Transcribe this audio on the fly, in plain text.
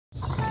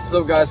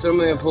What's up, guys? So I'm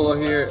gonna pull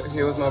here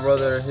with my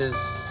brother. His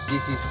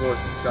DC Sports.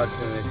 Subscribe to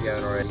him if you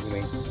haven't already. He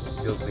makes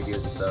dope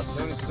videos and stuff.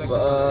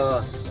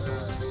 But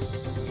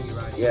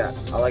yeah,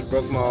 I like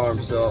broke my arm.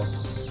 So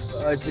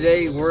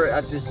today we're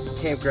at this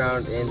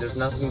campground and there's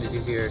nothing to do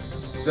here,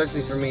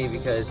 especially for me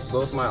because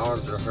both my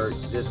arms are hurt.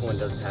 This one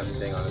doesn't have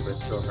anything on it, but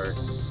it's still hurt.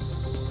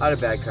 I had a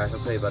bad crash. I'll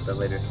tell you about that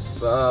later.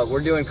 But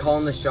we're doing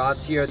calling the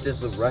shots here at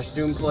this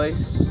restroom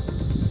place.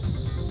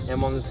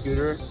 I'm on the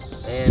scooter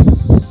and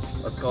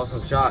let's call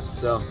some shots.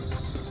 So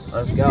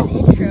let's go.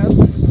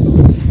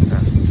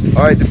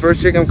 All right, the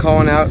first trick I'm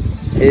calling out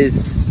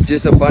is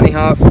just a bunny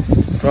hop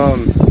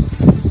from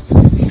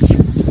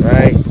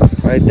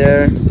right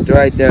there to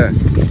right there.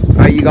 All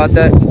right, you got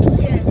that?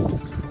 Yeah.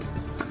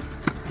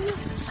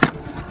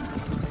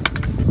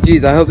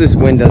 Jeez, I hope this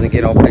wind doesn't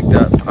get all picked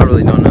up. I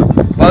really don't know.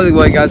 By the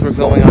way, guys, we're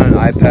filming on an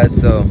iPad,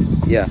 so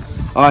yeah.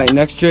 All right,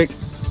 next trick,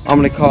 I'm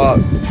gonna call out.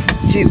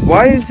 Jeez,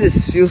 why does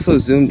this feel so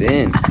zoomed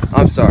in?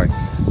 I'm sorry.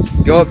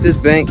 Go up this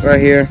bank right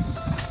here.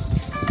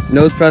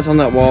 Nose press on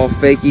that wall.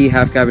 Fakie,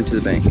 half cab into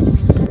the bank.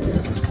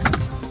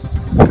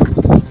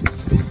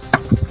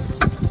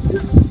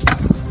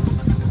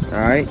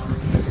 Alright.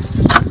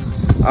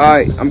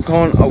 Alright, I'm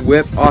calling a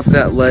whip off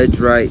that ledge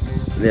right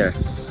there.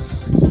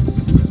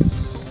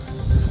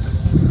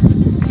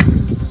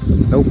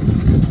 Nope.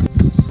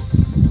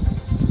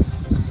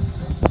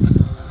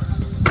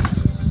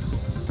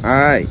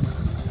 Alright.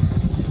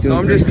 So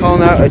I'm just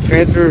calling out a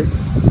transfer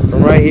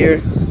from right here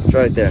to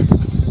right there.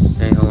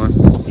 Hey, hold on.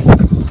 Dude,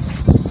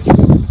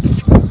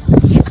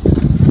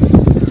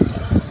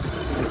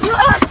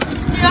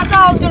 I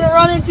thought I was gonna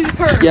run into the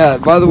curb. Yeah,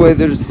 by the way,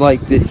 there's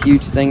like this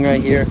huge thing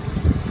right here.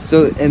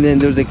 So, and then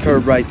there's a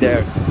curb right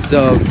there.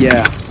 So,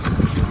 yeah.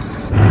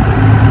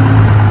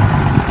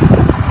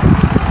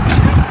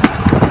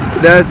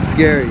 That's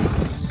scary.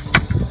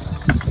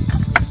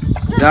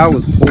 That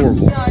was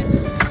horrible.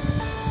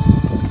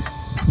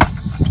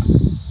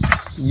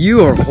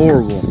 You are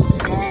horrible.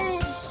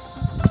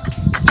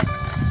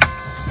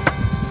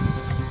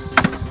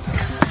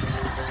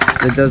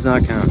 It does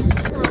not count.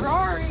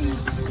 Ferrari.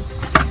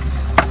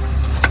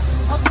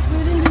 I'll put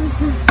it into the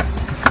curb.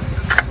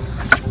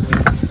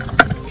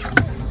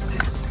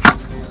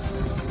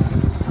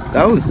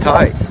 That was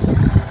tight.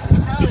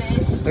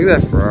 Look at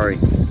that Ferrari.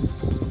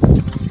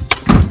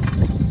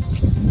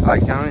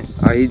 Alright, count it.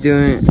 Alright, you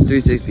doing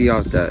 360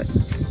 off that.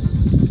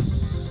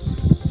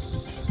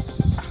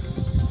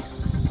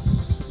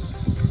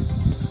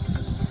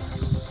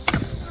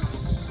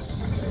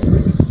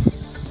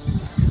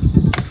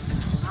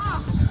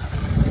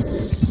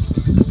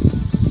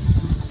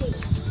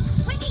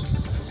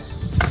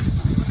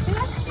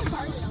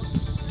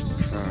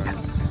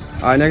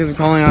 Alright, next I'm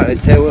calling out a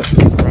tail whip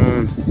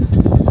from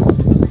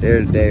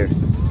there to there.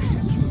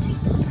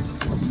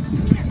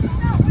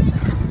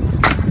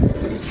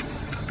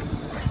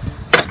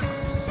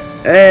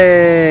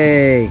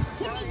 Hey!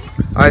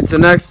 Alright, so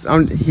next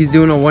he's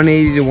doing a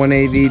 180 to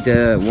 180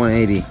 to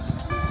 180.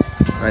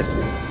 Right.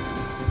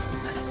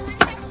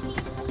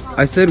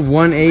 I said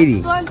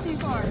 180. Gone too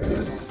far.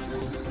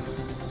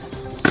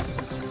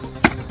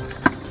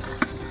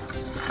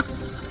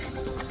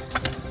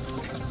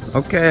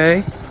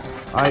 Okay.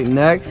 Alright,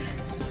 next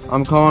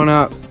I'm calling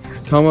out,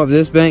 come up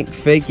this bank,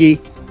 Fakie,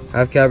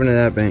 half cabin in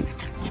that bank.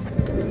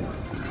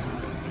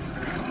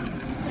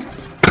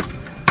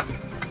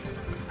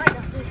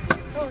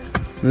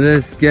 This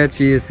is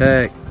sketchy as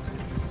heck.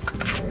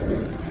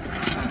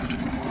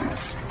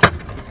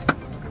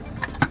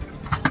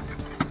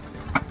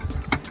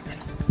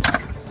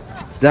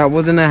 That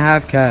wasn't a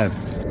half cab.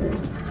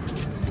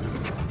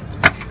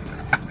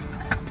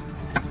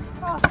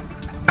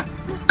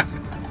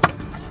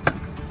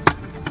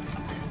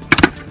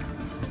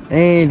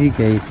 And he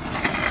cased.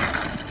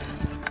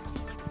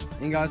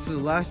 And guys, for the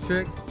last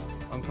trick,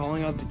 I'm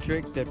calling out the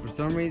trick that for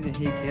some reason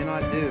he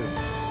cannot do.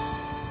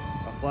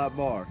 A flat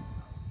bar.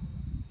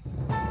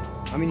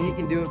 I mean, he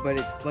can do it, but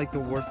it's like the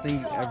worst thing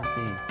you've ever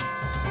seen.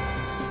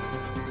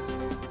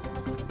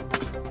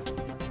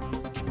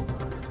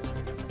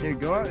 Here,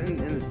 go out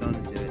in the sun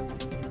and do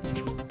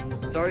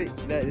it. Sorry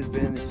that it's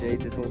been in the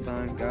shade this whole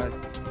time, guys.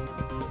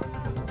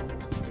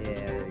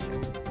 Yeah, there you go.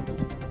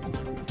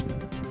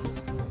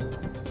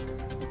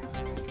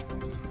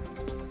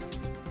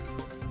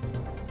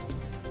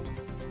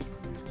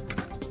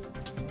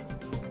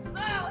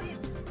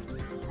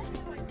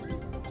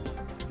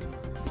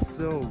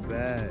 So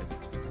bad.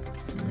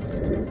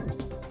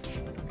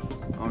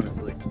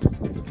 Honestly.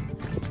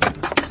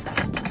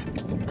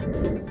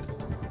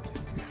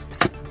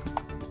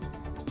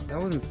 That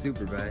wasn't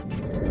super bad.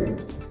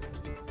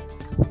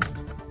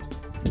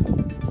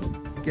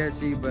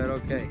 Sketchy, but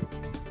okay.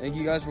 Thank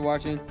you guys for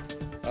watching.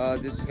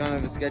 This is kind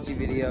of a sketchy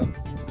video,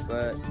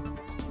 but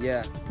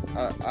yeah.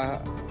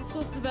 This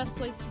was the best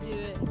place to do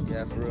it.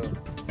 Yeah, for real.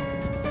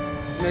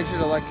 Make sure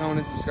to like, comment,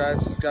 and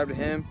subscribe. Subscribe to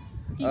him.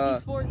 DC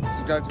Sports.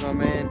 Subscribe to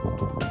my man,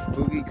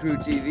 Boogie Crew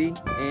TV,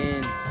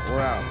 and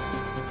we're out.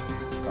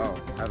 Oh,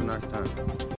 have a nice time.